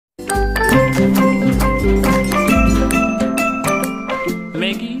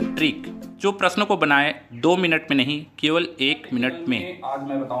Maggi trick, जो प्रश्नों को बनाए 2 मिनट में नहीं केवल 1 मिनट में। आज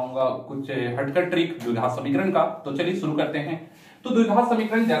मैं बताऊंगा कुछ हटकर ट्रिक द्विघात समीकरण का। तो चलिए शुरू करते हैं। तो द्विघात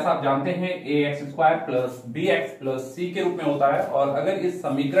समीकरण जैसा आप जानते हैं ax² plus bx plus c के रूप में होता है। और अगर इस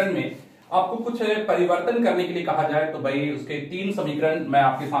समीकरण में आपको कुछ परिवर्तन करने के लिए कहा जाए तो भाई उसके 3 समीकरण मैं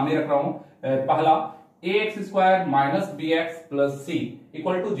आपके सामने रख रहा हूं। पहला ax² minus bx plus c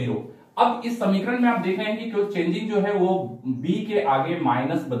equal to 0। अब इस समीकरण में आप देख रहे हैं कि चेंजिंग जो है वो b के आगे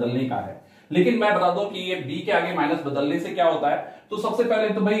माइनस बदलने का है। लेकिन मैं बता दूं कि ये b के आगे माइनस बदलने से क्या होता है। तो सबसे पहले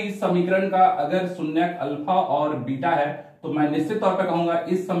तो भाई इस समीकरण का अगर शून्यक अल्फा और बीटा है तो मैं निश्चित तौर पर कहूंगा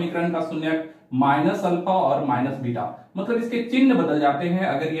इस समीकरण का शून्यक माइनस अल्फा और माइनस बीटा, मतलब इसके चिन्ह बदल जाते हैं।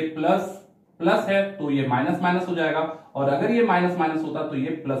 अगर ये प्लस प्लस है तो ये माइनस माइनस हो जाएगा, और अगर ये माइनस माइनस होता तो ये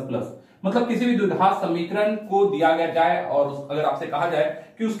प्लस प्लस। मतलब किसी भी द्विघात समीकरण को दिया गया जाए और अगर आपसे कहा जाए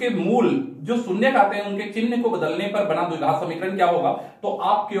कि उसके मूल जो शून्यक आते हैं उनके चिन्ह को बदलने पर बना द्विघात समीकरण क्या होगा, तो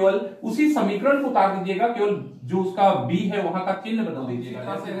आप केवल उसी समीकरण को उतार दीजिएगा, केवल जो उसका b है वहां का चिन्ह बदल दीजिएगा।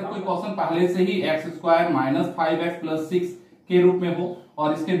 अगर कोई क्वेश्चन पहले से ही x² माइनस 5x प्लस 6 के रूप में हो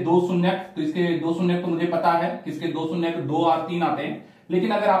और इसके 2 शून्यक, तो इसके 2 शून्यक तो मुझे पता है कि इसके 2 शून्यक 2 और 3 आते हैं।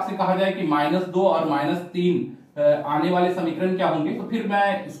 लेकिन अगर आपसे कहा जाए कि -2 और -3 आने वाले समीकरण क्या होंगे, तो फिर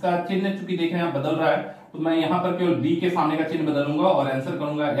मैं इसका चिन्ह चूंकि देख रहे हैं बदल रहा है तो मैं यहां पर केवल b के सामने का चिन्ह बदलूंगा और आंसर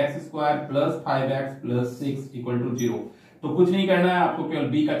करूंगा x² plus 5x plus 6 equal to 0। तो कुछ नहीं करना है, आपको केवल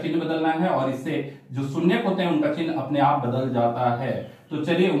b का चिन्ह बदलना है और इससे जो शून्यक होते हैं उनका चिन्ह अपने आप बदल जाता है। तो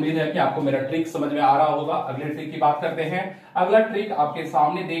चलिए, उम्मीद है कि आपको मेरा ट्रिक समझ में आ रहा होगा। अगले ट्रिक की बात करते हैं। अगला ट्रिक आपके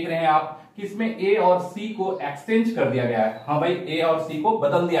सामने देख रहे हैं आप कि इसमें a और c को एक्सचेंज कर दिया गया है। हाँ भाई, a और c को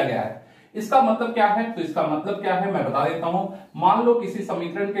बदल दिया गया है। इसका मतलब क्या है? तो इसका मतलब क्या है मैं बता देता हूं। मान लो किसी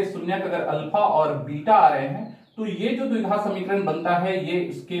समीकरण के शून्यक अगर अल्फा और बीटा आ रहे हैं तो ये जो द्विघात समीकरण बनता है ये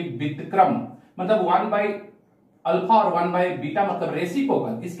इसके व्युत्क्रम, मतलब 1 बाई अल्फा और 1 बाई बीटा, मतलब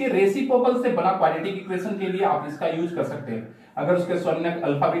रेसिप्रोकल, इसके रेसिप्रोकल से बना क्वाड्रेटिक इक्वेशन के लिए आप इसका यूज कर सकते हैं। अगर उसके शून्यक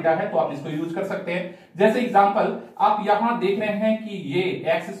अल्फा बीटा है तो आप इसको यूज कर सकते हैं। जैसे एग्जांपल आप यहां देख रहे हैं कि ये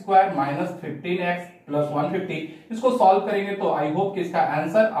x² माइनस 15x प्लस 150, इसको सॉल्व करेंगे तो आई होप कि इसका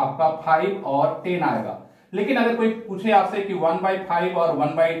आंसर आपका 5 और 10 आएगा। लेकिन अगर कोई पूछे आपसे कि 1/5 और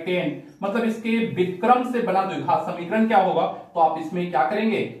 1/10 मतलब इसके व्युत्क्रम से बना द्विघात समीकरण क्या होगा, तो आप इसमें क्या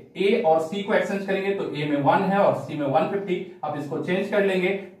करेंगे, a और c को एक्सचेंज करेंगे। तो a में 1 है और c में 150, आप इसको चेंज कर लेंगे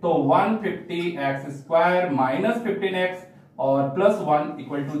तो 150x² माइनस 15x और प्लस 1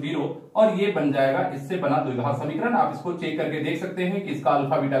 इक्वल टू 0, और ये बन जाएगा इससे बना द्विघात समीकरण। आप इसको चेक करके देख सकते हैं कि इसका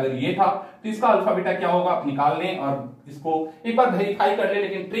अल्फा बीटा अगर ये था तो इसका अल्फा बीटा क्या होगा, आप निकाल लें और इसको एक बार वेरीफाई कर लें।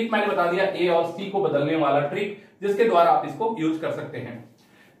 लेकिन ट्रिक मैंने बता दिया a और c को बदलने वाला ट्रिक, जिसके द्वारा आप इसको यूज कर सकते हैं।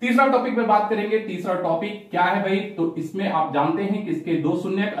 तीसरा टॉपिक पे बात करेंगे। तीसरा टॉपिक क्या है भाई, तो इसमें आप जानते हैं कि इसके 2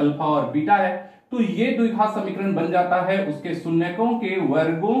 शून्यक अल्फा और बीटा है, तो ये द्विघात समीकरण बन जाता है उसके शून्यकों के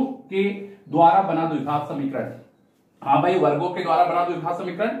वर्गों के द्वारा बना द्विघात समीकरण। हाँ भाई, वर्गों के द्वारा बना द्विघात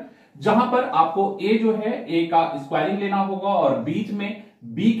समीकरण, जहां पर आपको a जो है a का स्क्वायरिंग लेना होगा और बीच में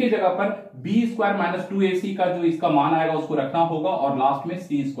b के जगह पर b² माइनस 2ac का जो इसका मान आएगा उसको रखना होगा और लास्ट में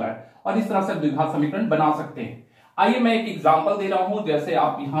c², और इस तरह से द्विघात समीकरण बना सकते हैं। आइए मैं एक एग्जांपल दे रहा हूं। जैसे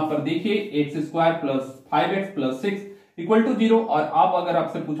आप यहां पर देखिए x² plus 5x plus 6 equal to 0, और आप अगर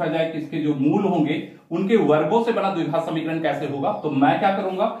आपसे पूछा जाए कि इसके जो मूल होंगे उनके वर्गों से बना द्विघात समीकरण कैसे होगा, तो मैं क्या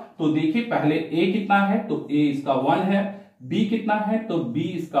करूंगा, तो देखिए पहले a कितना है तो a इसका 1 है, b कितना है तो b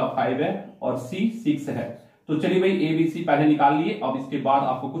इसका 5 है और c 6 है। तो चलिए भाई a b c पहले निकाल लिए। अब इसके बाद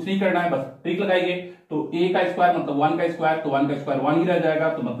आपको कुछ नहीं करना है, बस ट्रिक लगाइए। तो a का स्क्वायर मतलब 1 का स्क्वायर, तो 1 का स्क्वायर 1 ही रह जाएगा,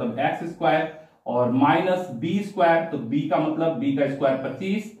 तो मतलब x² और माइनस b², तो b का मतलब b का स्क्वायर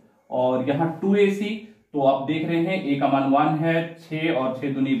 25 और यहाँ 2ac, तो आप देख रहे हैं a का मान 1 है, 6 और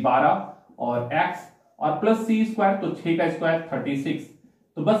 6 दूनी 12 और x और प्लस c², तो 6 का स्क्वायर 36।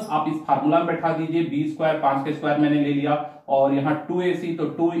 तो बस आप इस फार्मूला में बैठा दीजिए, b² 5 का स्क्वायर मैंने ले लिया और यहाँ 2ac, तो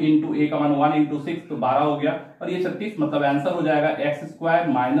 2 इंटू a का मान 1 इंटू 6 तो 12 हो गया और ये 36, मतलब आंसर हो जाएगा x²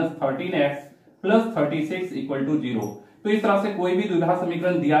 minus 13x plus 36 equal to 0। तो इस तरह से कोई भी द्विघात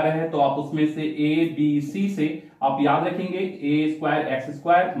समीकरण दिया रहे तो आप उसमें से a b c से आप याद रखेंगे a²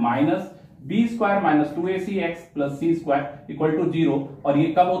 x² minus b² minus 2ac x plus c² equal to 0, और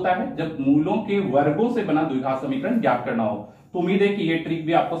ये कब होता है, जब मूलों के वर्गों से बना द्विघात समीकरण ज्ञात करना हो। तो उम्मीद है कि ये ट्रिक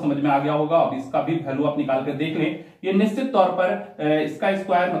भी आपको समझ में आ गया होगा। अब इसका भी वैल्यू आप निकाल कर देख लें। ये निश्चित तौर पर इसका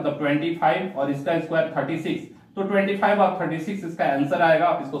स्क्वायर मतलब 25 और इसका स्क्वायर 36, तो 25 और 36 इसका आंसर आएगा।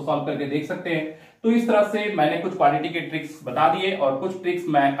 आप इसको सॉल्व करके देख सकते हैं। तो इस तरह से मैंने कुछ क्वाड्रेटिक के ट्रिक्स बता दिए और कुछ ट्रिक्स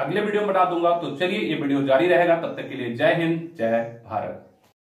मैं अगले वीडियो में बता दूंगा। तो चलिए, ये वीडियो जारी रहेगा। तब तक के लिए जय हिंद, जय भारत।